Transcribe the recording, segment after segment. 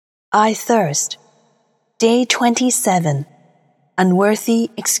I thirst. Day 27.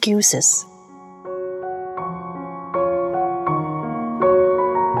 Unworthy excuses.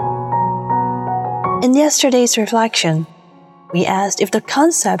 In yesterday's reflection, we asked if the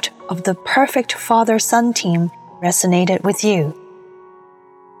concept of the perfect father-son team resonated with you.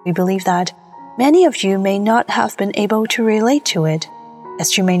 We believe that many of you may not have been able to relate to it,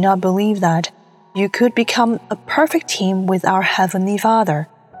 as you may not believe that you could become a perfect team with our Heavenly Father.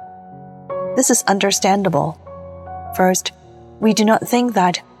 This is understandable. First, we do not think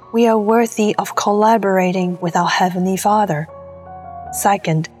that we are worthy of collaborating with our Heavenly Father.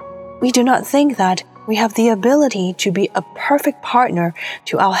 Second, we do not think that we have the ability to be a perfect partner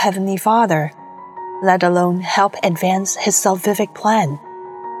to our Heavenly Father, let alone help advance His salvific plan.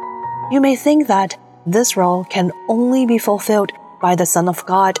 You may think that this role can only be fulfilled by the Son of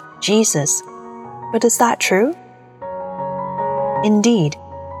God, Jesus. But is that true? Indeed,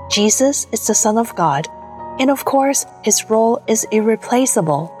 Jesus is the Son of God, and of course, His role is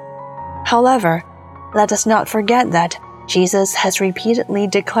irreplaceable. However, let us not forget that Jesus has repeatedly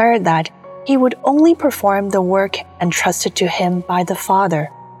declared that He would only perform the work entrusted to Him by the Father.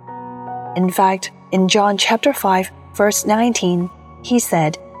 In fact, in John chapter 5, verse 19, He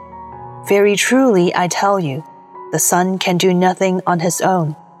said, "Very truly I tell you, the Son can do nothing on His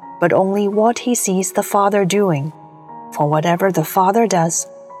own, but only what He sees the Father doing. For whatever the Father does,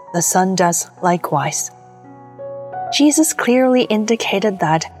 the Son does likewise." Jesus clearly indicated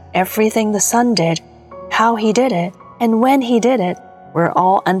that everything the Son did, how He did it, and when He did it, were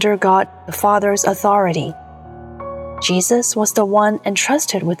all under God the Father's authority. Jesus was the one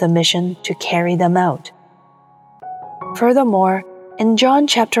entrusted with the mission to carry them out. Furthermore, in John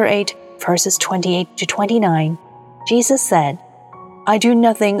chapter 8, verses 28 to 29, Jesus said, "I do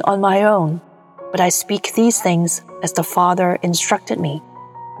nothing on my own, but I speak these things as the Father instructed me,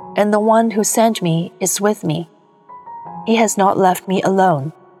 and the one who sent me is with me. He has not left me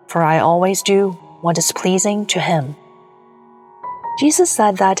alone, for I always do what is pleasing to Him." Jesus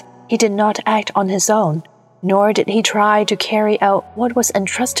said that He did not act on His own, nor did He try to carry out what was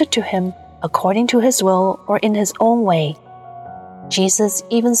entrusted to Him according to His will or in His own way. Jesus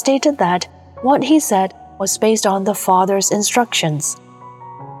even stated that what He said was based on the Father's instructions.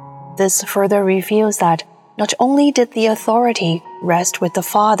 This further reveals that not only did the authority rest with the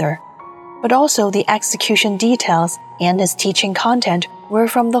Father, but also the execution details and His teaching content were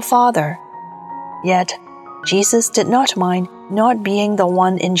from the Father. Yet, Jesus did not mind not being the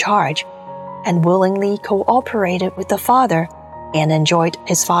one in charge, and willingly cooperated with the Father and enjoyed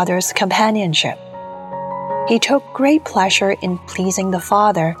His Father's companionship. He took great pleasure in pleasing the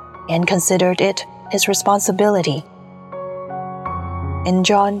Father and considered it His responsibility. In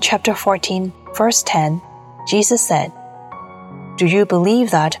John chapter 14, verse 10, Jesus said, "Do you believe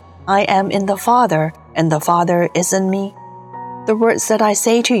that I am in the Father and the Father is in me? The words that I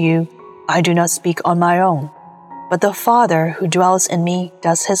say to you, I do not speak on my own, but the Father who dwells in me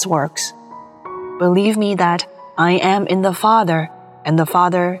does His works. Believe me that I am in the Father and the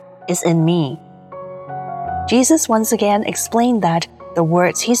Father is in me." Jesus once again explained that the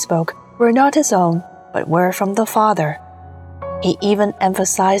words He spoke were not His own, but were from the Father. He even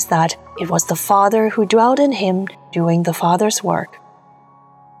emphasized that it was the Father who dwelled in Him doing the Father's work.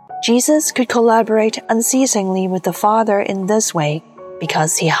 Jesus could collaborate unceasingly with the Father in this way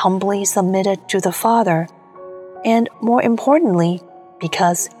because He humbly submitted to the Father, and more importantly,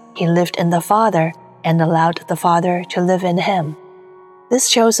 because He lived in the Father and allowed the Father to live in Him. This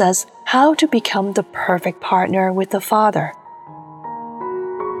shows us how to become the perfect partner with the Father.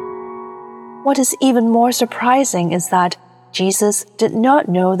 What is even more surprising is that Jesus did not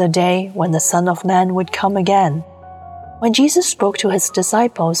know the day when the Son of Man would come again. When Jesus spoke to His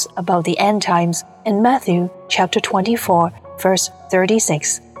disciples about the end times in Matthew chapter 24, verse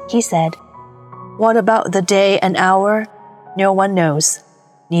 36, He said, "What about the day and hour? No one knows,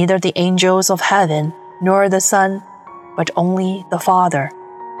 neither the angels of heaven nor the Son, but only the Father."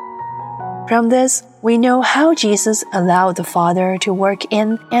 From this, we know how Jesus allowed the Father to work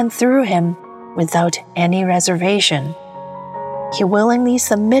in and through Him without any reservation. He willingly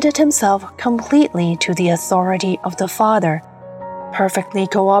submitted Himself completely to the authority of the Father, perfectly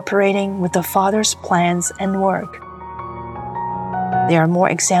cooperating with the Father's plans and work. There are more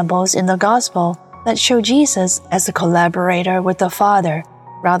examples in the Gospel that show Jesus as a collaborator with the Father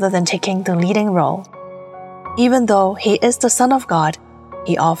rather than taking the leading role. Even though He is the Son of God,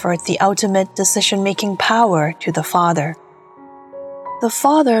 He offered the ultimate decision-making power to the Father. The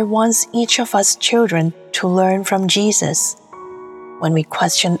Father wants each of us children to learn from Jesus. When we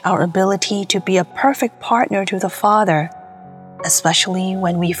question our ability to be a perfect partner to the Father, especially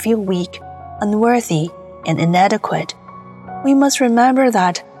when we feel weak, unworthy, and inadequate. We must remember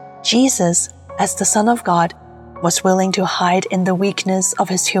that Jesus, as the Son of God, was willing to hide in the weakness of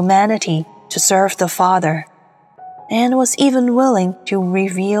his humanity to serve the Father, and was even willing to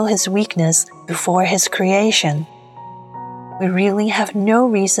reveal his weakness before his creation. We really have no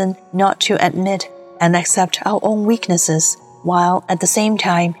reason not to admit and accept our own weaknesses, while at the same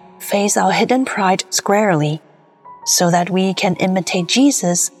time face our hidden pride squarely, so that we can imitate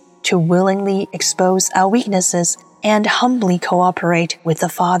Jesus to willingly expose our weaknesses and humbly cooperate with the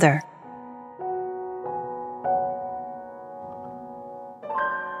Father.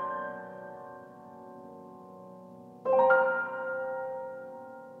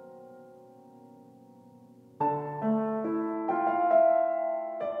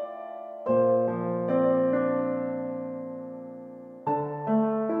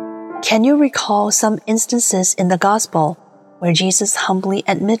 Can you recall some instances in the Gospel where Jesus humbly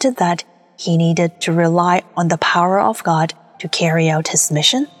admitted that he needed to rely on the power of God to carry out his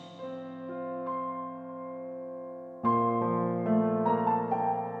mission?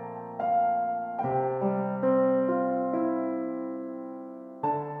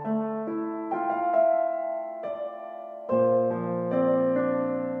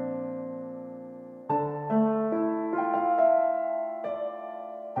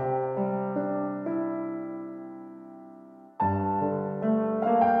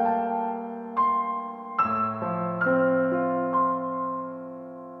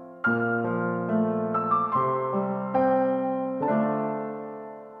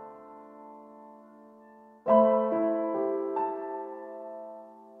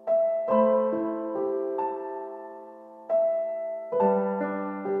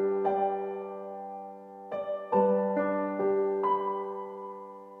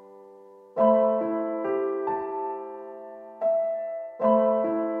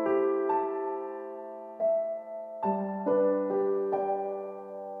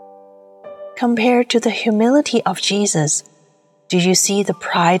 Compared to the humility of Jesus, do you see the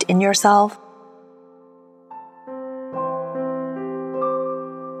pride in yourself?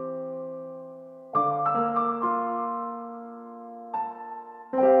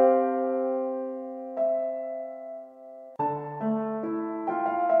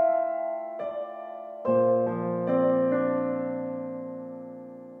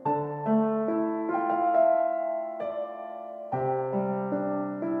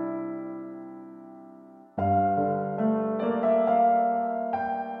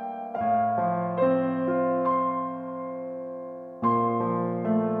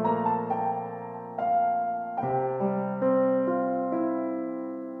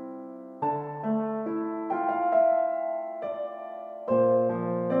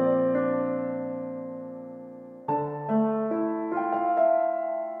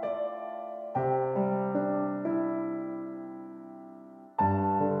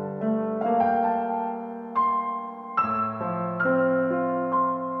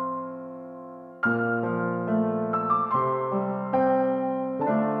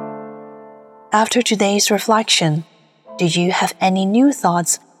 After today's reflection, did you have any new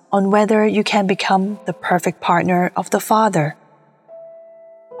thoughts on whether you can become the perfect partner of the Father?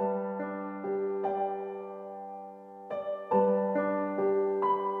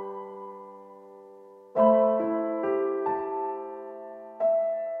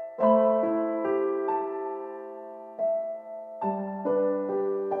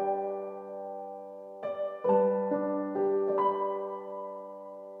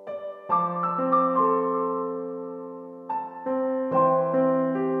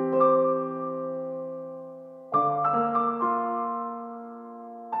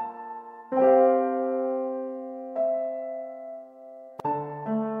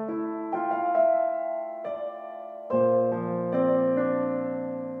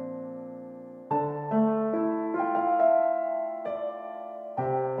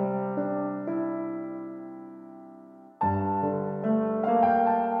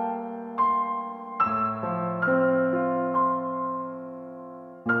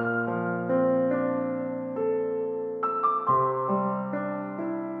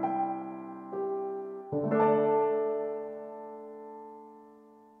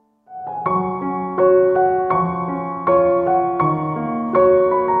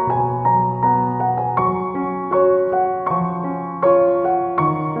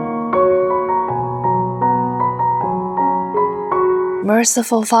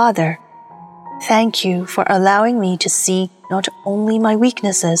 Merciful Father, thank you for allowing me to see not only my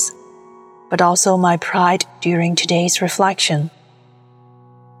weaknesses, but also my pride during today's reflection.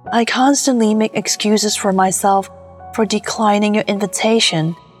 I constantly make excuses for myself for declining your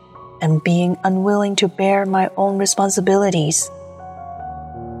invitation and being unwilling to bear my own responsibilities.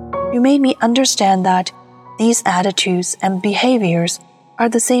 You made me understand that these attitudes and behaviors are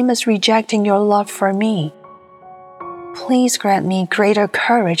the same as rejecting your love for me. Please grant me greater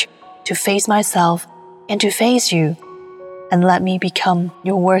courage to face myself and to face you, and let me become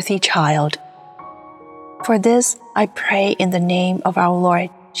your worthy child. For this I pray in the name of our Lord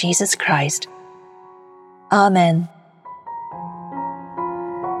Jesus Christ. Amen.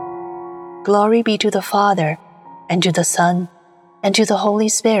 Glory be to the Father, and to the Son, and to the Holy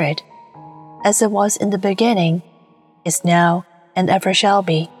Spirit, as it was in the beginning, is now, and ever shall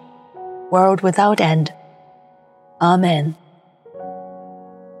be, world without end. Amen.